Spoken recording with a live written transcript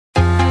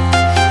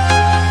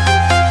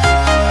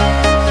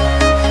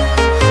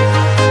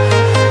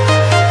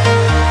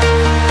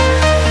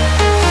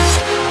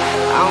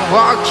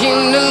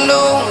walking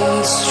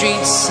alone, the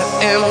streets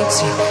are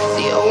empty.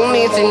 The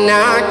only thing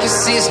I can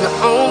see is my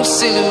own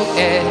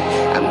silhouette.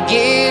 I'm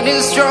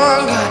getting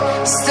stronger,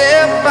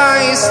 step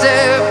by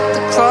step.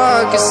 The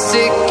clock is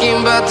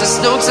ticking, but there's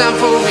no time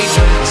for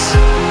regrets.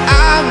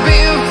 I've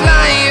been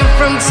flying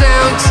from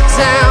town to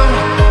town,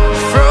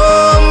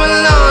 from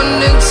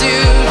London to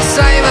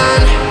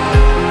Taiwan.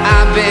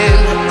 I've been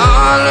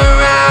all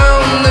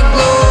around the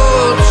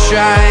globe,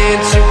 trying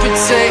to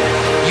protect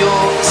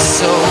your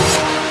soul.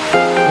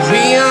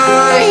 We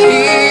are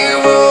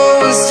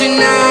heroes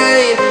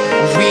tonight.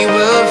 We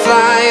will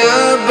fly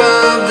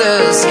above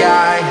the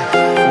sky.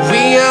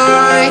 We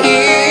are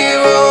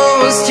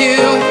heroes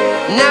tonight.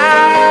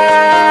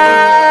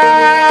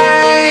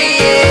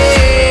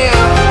 Yeah.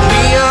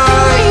 We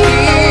are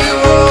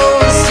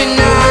heroes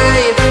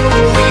tonight.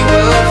 We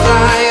will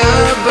fly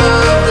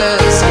above the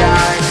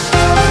sky.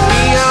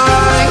 We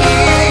are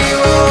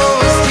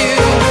heroes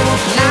tonight.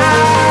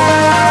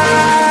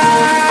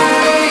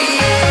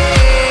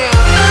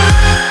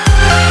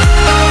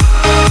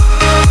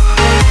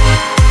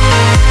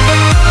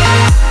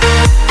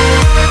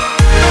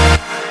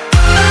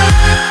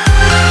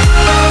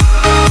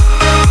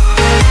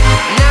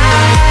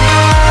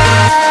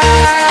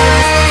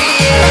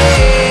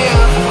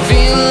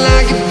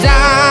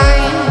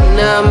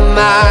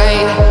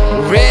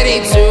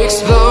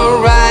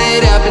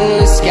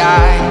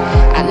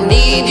 I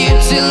need you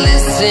to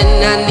listen,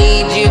 I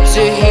need you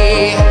to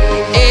hear,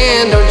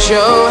 and don't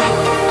show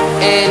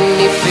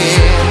any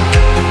fear.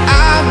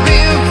 I've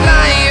been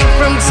flying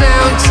from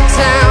town to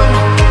town,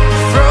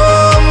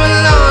 from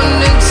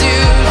London to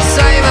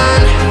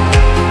Taiwan.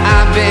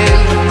 I've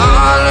been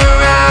all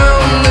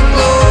around the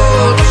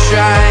globe,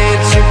 trying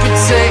to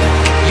protect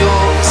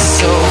your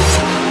soul.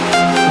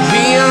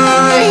 We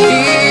are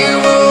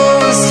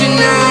heroes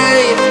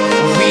tonight.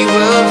 We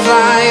will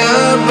fly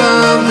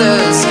above the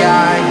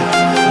sky.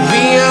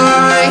 We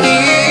are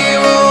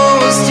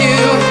heroes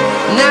tonight.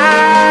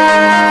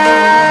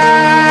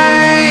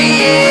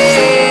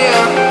 Yeah.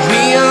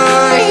 We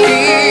are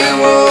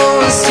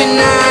heroes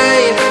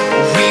tonight.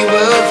 We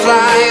will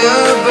fly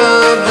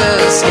above the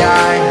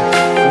sky.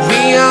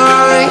 We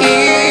are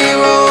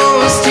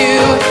heroes tonight.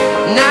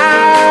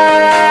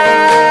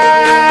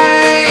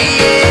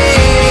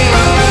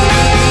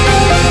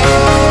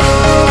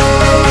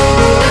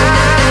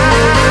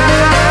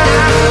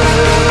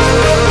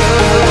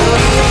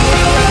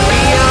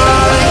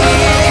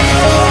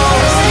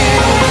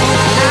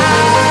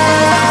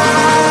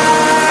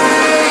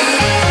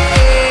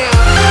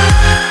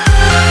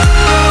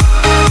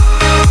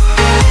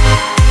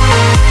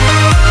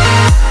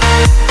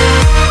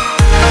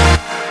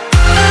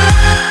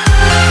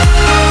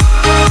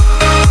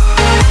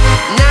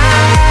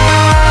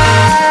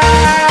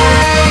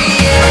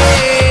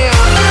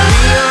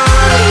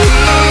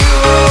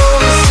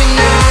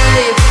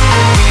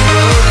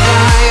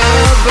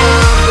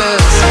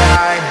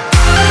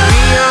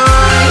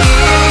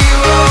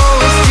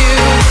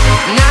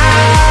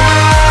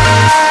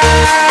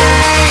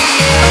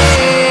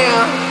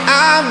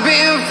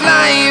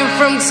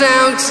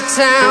 Town to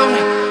town,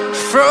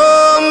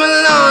 from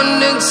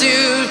London to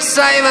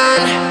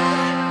Taiwan.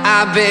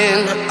 I've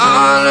been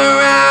all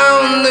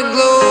around the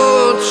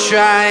globe,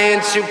 trying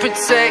to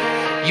protect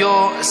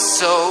your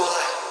soul.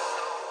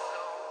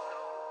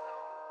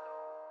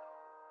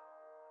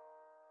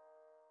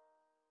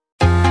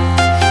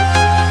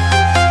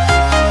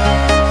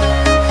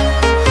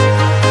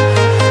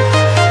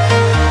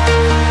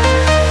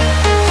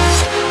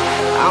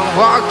 I'm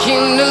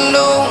walking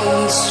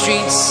alone, the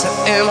streets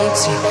are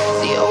empty.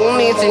 The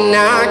only thing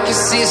I can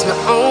see is my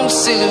own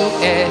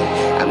silhouette.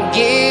 I'm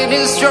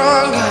getting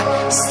stronger,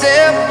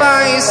 step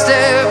by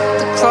step.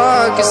 The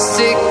clock is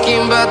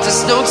ticking, but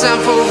there's no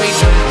time for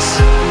regrets.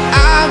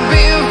 I've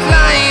been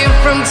flying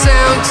from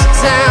town to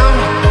town,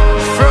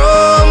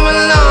 from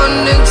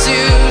London to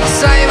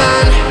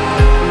Taiwan.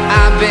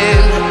 I've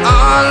been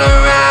all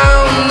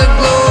around the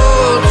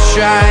globe,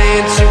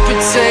 trying to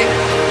protect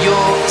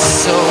your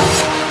soul.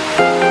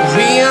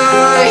 We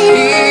are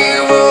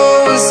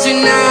heroes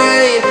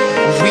tonight.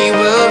 We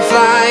will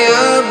fly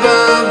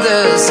above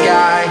the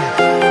sky.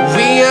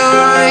 We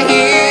are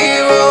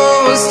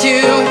heroes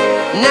tonight.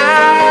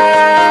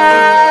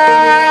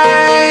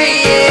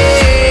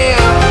 Yeah.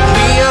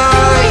 We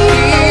are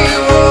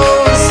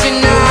heroes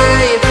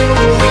tonight.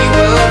 We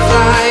will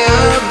fly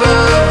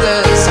above the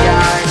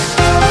sky.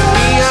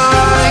 We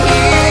are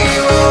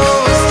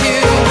heroes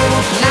tonight.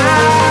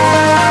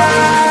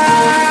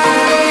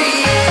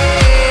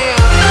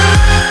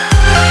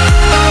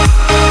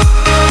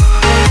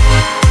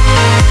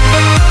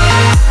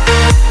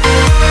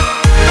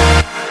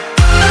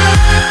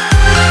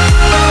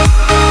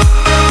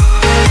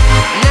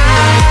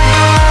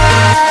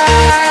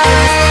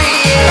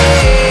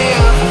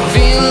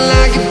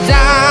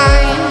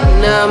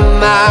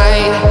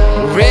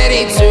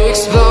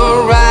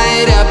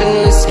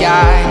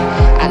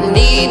 I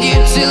need you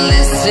to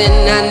listen,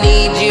 I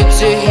need you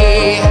to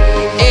hear,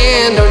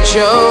 and don't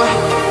show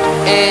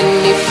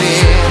any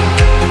fear.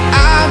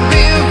 I've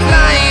been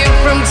flying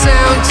from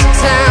town to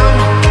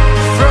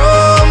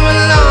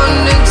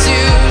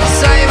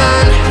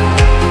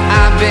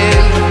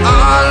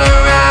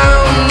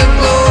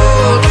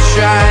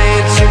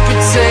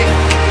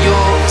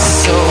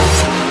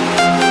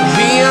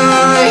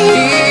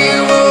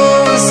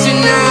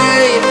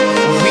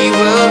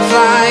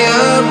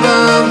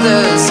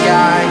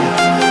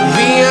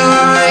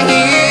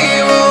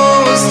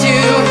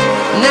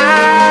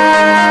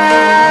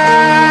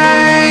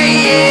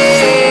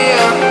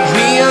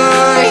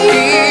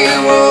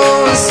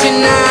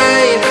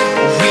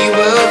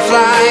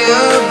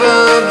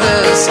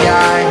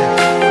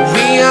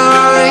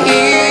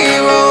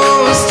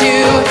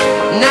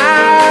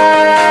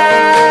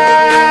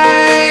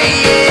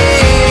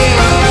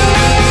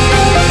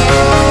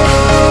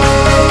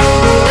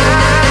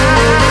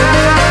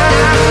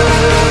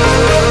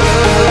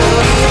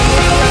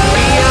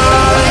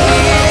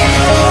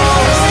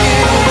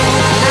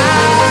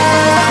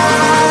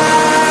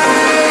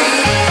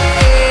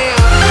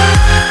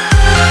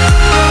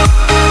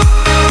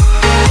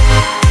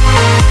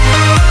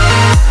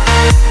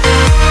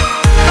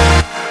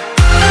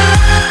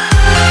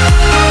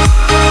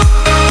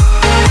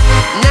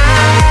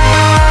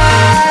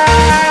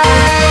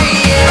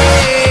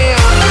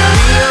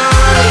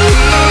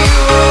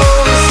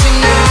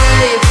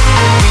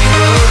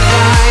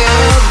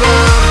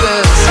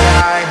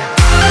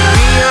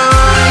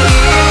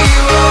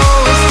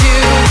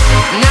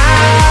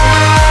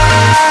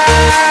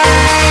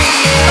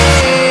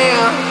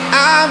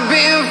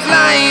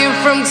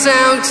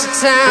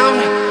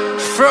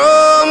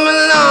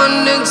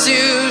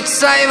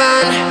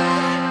Taiwan.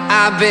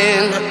 I've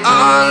been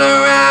all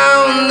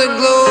around the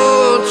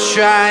globe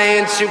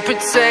trying to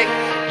protect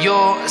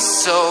your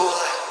soul.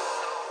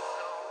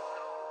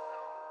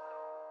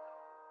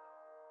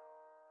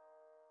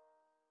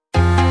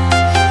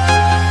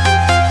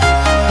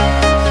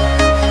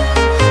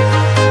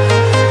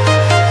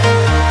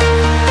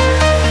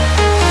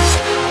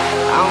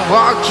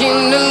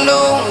 Walking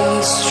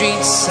alone, the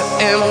streets are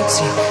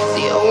empty.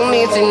 The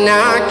only thing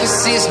I can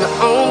see is my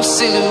own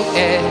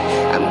silhouette.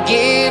 I'm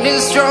getting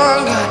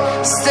stronger,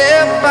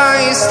 step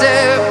by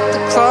step.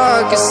 The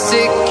clock is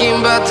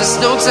ticking, but there's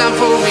no time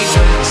for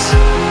regrets.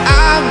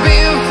 I've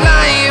been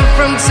flying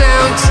from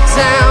town to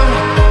town,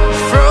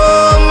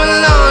 from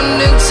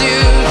London to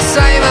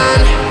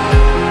Taiwan.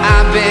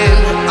 I've been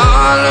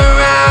all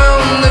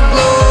around the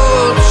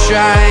globe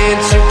trying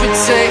to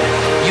protect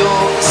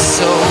your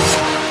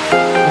soul.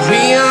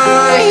 We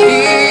are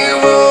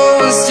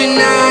heroes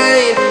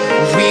tonight.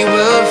 We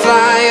will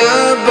fly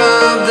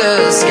above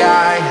the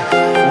sky.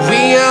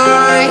 We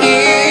are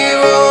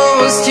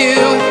heroes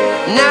tonight.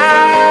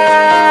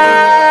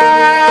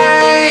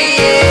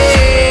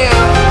 Yeah.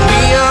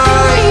 We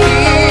are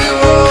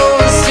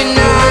heroes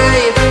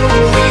tonight.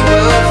 We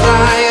will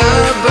fly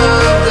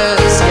above the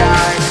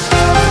sky.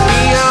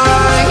 We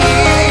are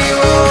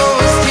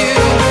heroes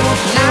tonight.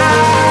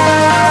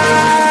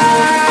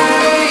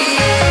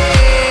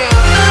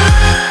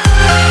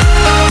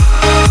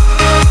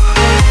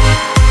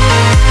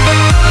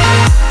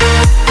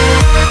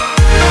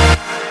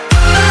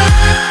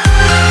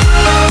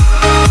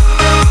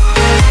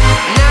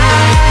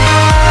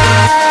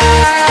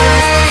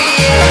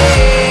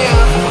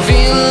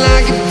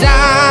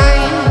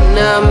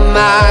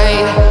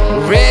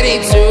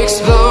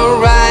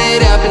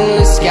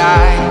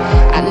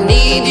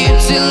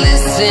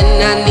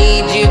 I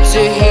need you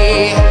to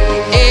hear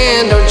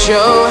and don't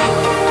show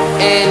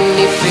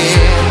any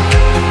fear.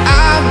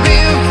 I've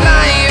been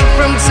flying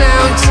from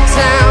town to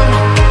town,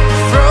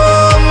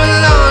 from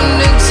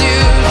London to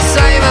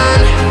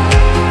Taiwan.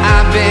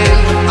 I've been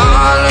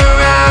all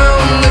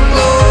around the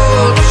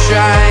globe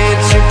trying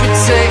to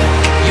protect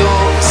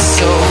your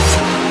soul.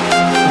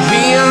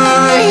 We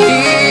are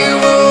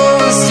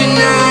heroes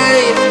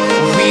tonight.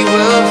 We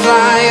will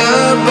fly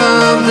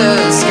above the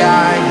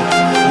sky.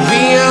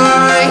 We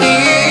are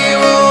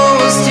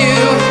heroes tonight.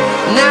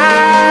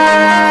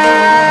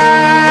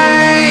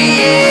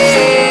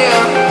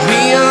 Yeah.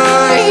 We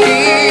are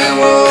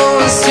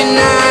heroes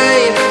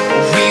tonight.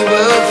 We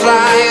will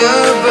fly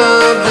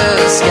above the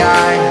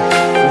sky.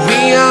 We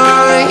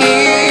are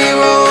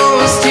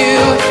heroes tonight.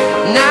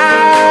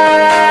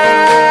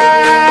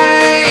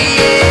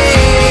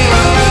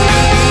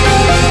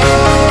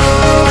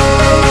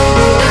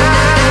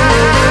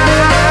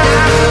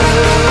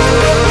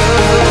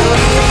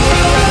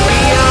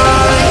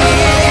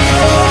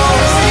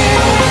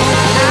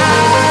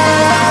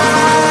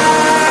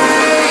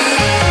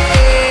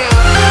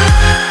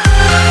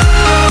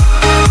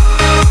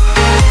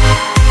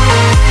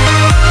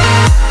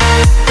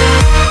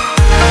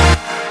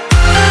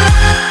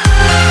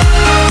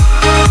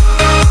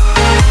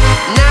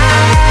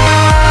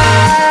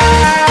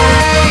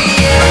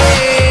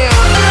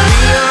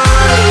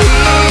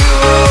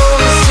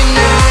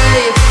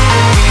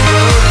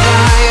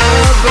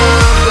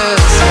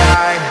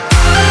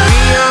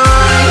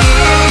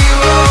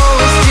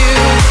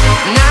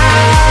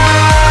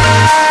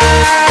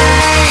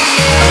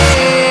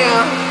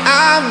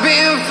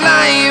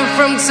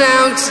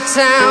 Town to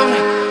town,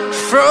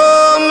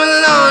 from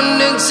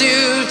London to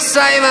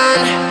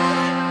Taiwan.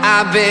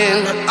 I've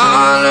been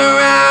all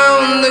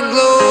around the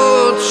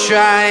globe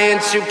trying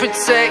to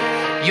protect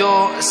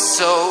your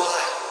soul.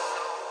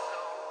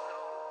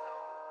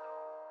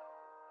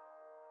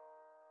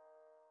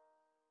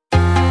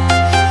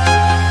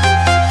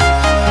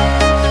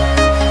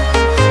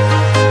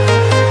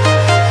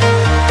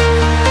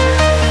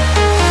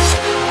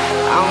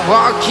 I'm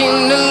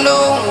walking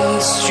alone,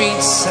 the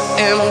streets are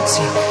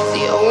empty.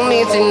 The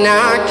only thing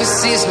I can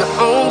see is my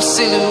own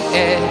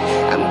silhouette.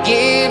 I'm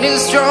getting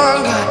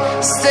stronger,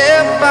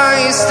 step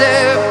by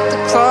step. The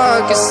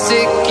clock is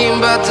ticking,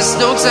 but there's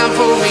no time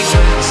for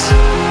regrets.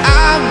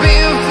 I've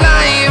been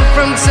flying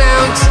from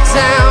town to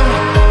town,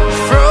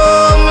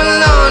 from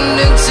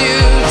London to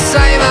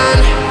Taiwan.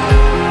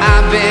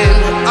 I've been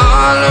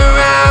all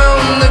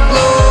around the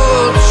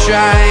globe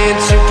trying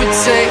to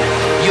protect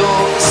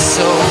your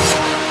soul.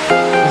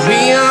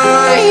 We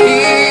are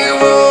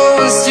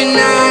heroes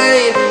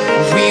tonight.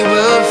 We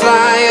will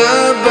fly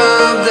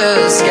above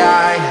the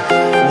sky.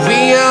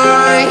 We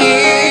are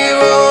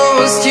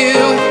heroes tonight.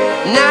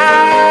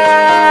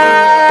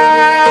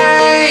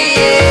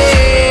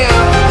 Yeah.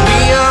 We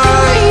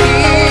are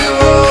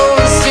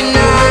heroes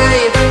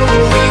tonight.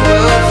 We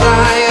will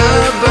fly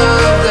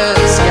above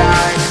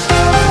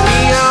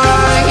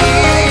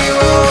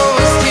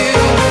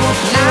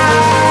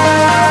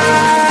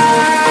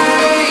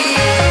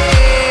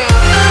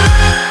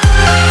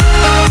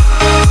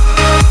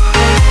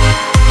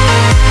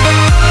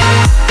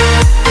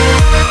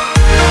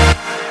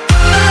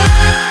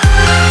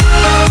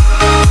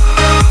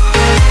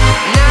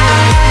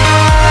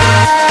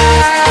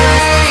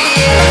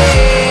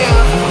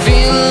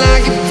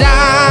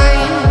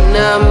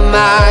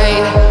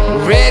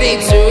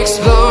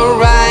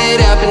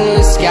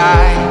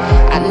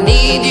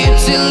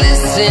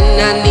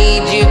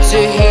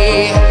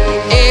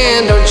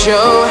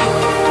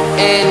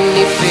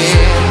any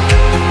fear.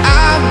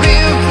 I've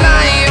been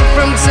flying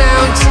from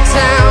town to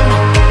town,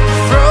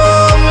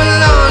 from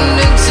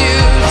London to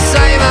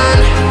Taiwan.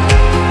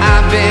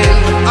 I've been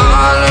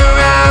all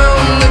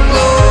around the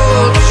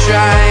globe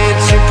trying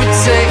to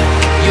protect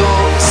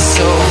your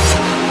soul.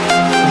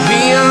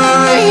 We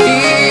are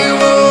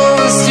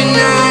heroes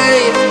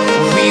tonight.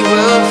 We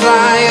will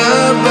fly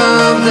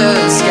above the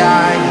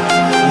sky.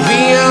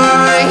 We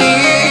are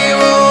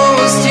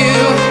heroes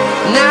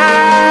tonight.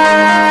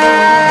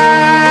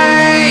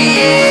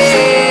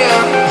 Yeah.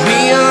 We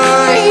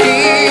are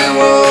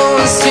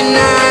heroes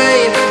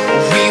tonight.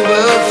 We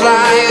will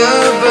fly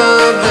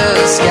above the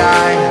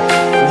sky.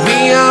 We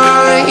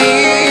are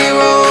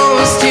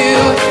heroes tonight.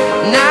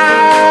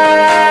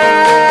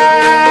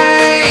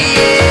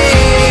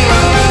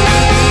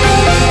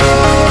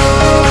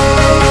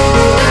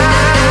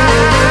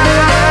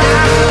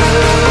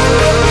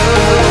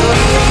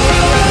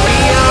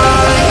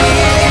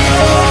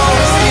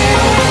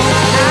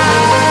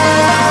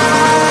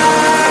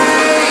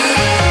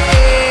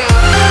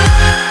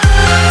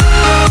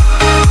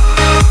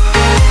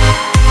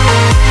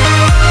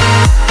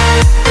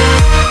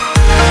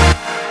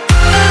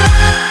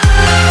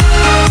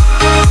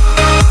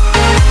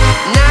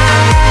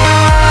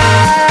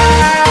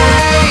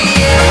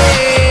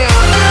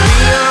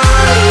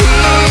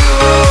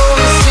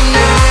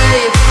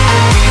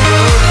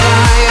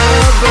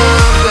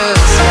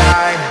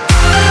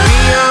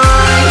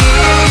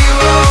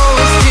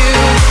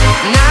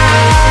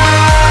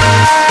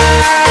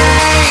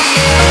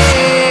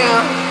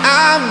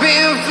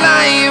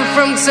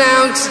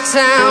 Town to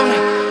town,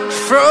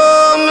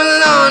 from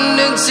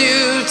London to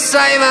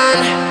Taiwan.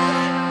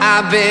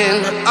 I've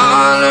been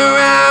all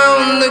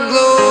around the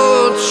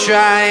globe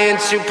trying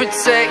to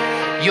protect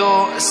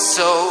your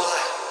soul.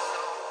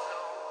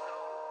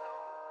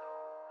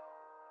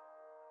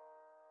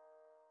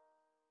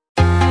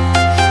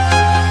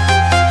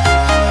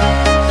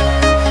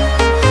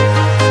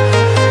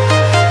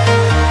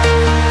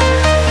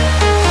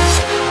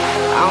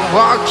 I'm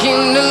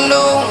walking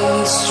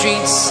alone, the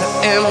streets are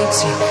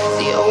empty.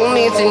 The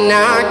only thing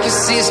I can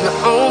see is my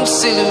own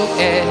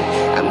silhouette.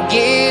 I'm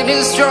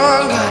getting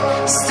stronger,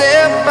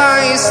 step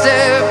by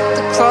step.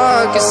 The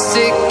clock is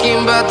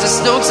ticking, but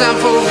there's no time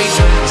for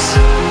regrets.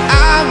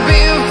 I've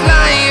been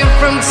flying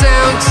from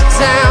town to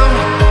town,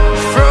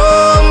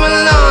 from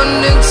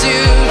London to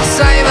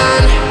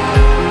Taiwan.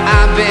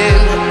 I've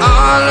been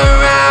all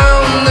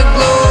around the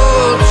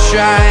globe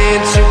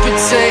trying to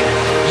protect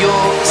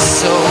your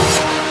soul.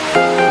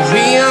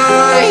 We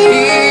are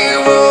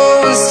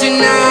heroes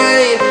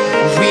tonight.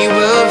 We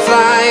will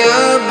fly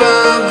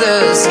above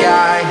the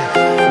sky.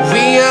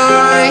 We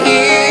are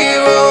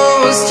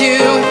heroes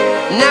tonight.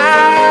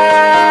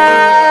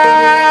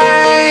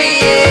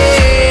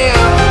 Yeah.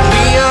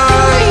 We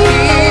are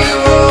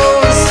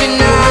heroes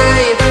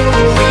tonight.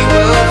 We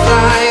will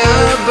fly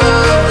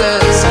above the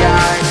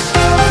sky.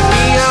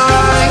 We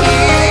are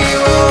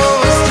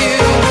heroes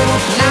tonight.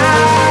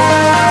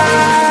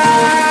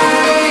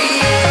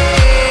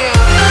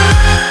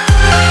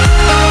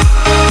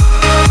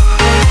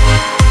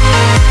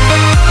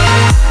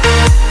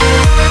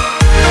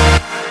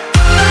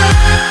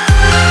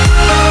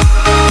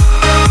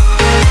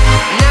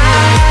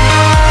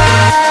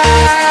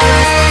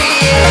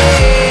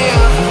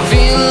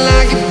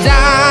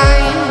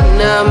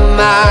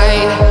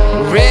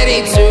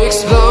 To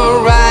explore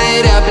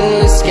right up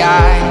in the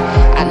sky.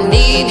 I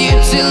need you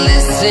to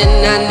listen,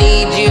 I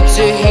need you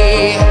to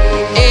hear,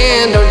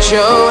 and don't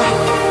show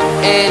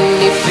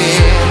any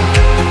fear.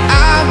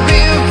 I've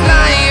been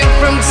flying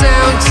from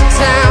town to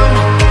town,